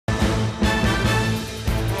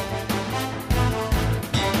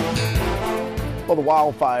Well, the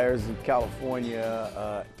wildfires in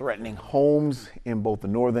California threatening homes in both the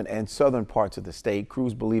northern and southern parts of the state.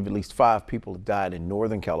 Crews believe at least 5 people have died in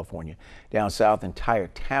Northern California. Down south, entire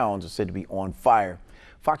towns are said to be on fire.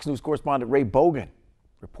 Fox News correspondent Ray Bogan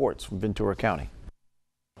reports from Ventura County.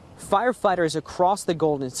 Firefighters across the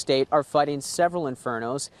Golden State are fighting several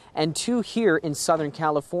infernos, and 2 here in Southern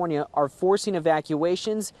California are forcing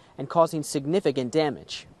evacuations and causing significant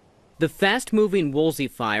damage. The fast-moving Woolsey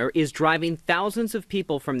fire is driving thousands of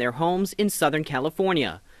people from their homes in Southern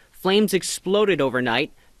California. Flames exploded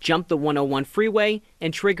overnight, jumped the 101 freeway,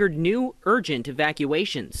 and triggered new urgent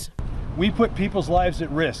evacuations. We put people's lives at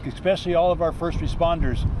risk, especially all of our first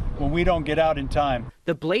responders, when we don't get out in time.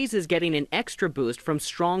 The blaze is getting an extra boost from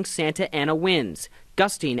strong Santa Ana winds,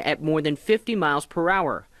 gusting at more than 50 miles per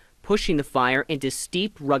hour, pushing the fire into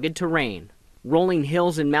steep, rugged terrain. Rolling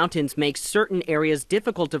hills and mountains make certain areas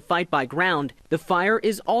difficult to fight by ground. The fire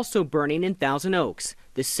is also burning in Thousand Oaks,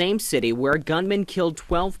 the same city where a gunman killed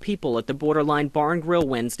 12 people at the borderline bar and grill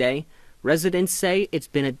Wednesday. Residents say it's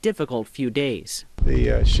been a difficult few days.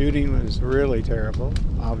 The shooting was really terrible,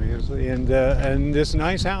 obviously, and this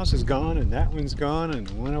nice house is gone, and that one's gone, and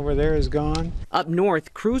the one over there is gone. Up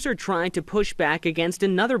north, crews are trying to push back against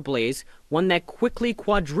another blaze, one that quickly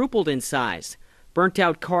quadrupled in size.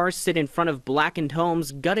 Burnt-out cars sit in front of blackened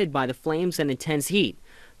homes gutted by the flames and intense heat.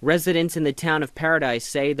 Residents in the town of Paradise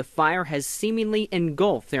say the fire has seemingly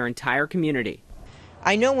engulfed their entire community.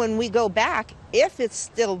 I know when we go back, if it's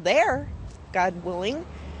still there, God willing,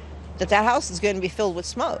 that house is going to be filled with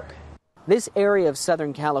smoke. This area of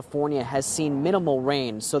Southern California has seen minimal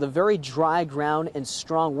rain, so the very dry ground and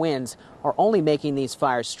strong winds are only making these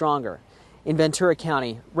fires stronger. In Ventura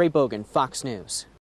County, Ray Bogan, Fox News.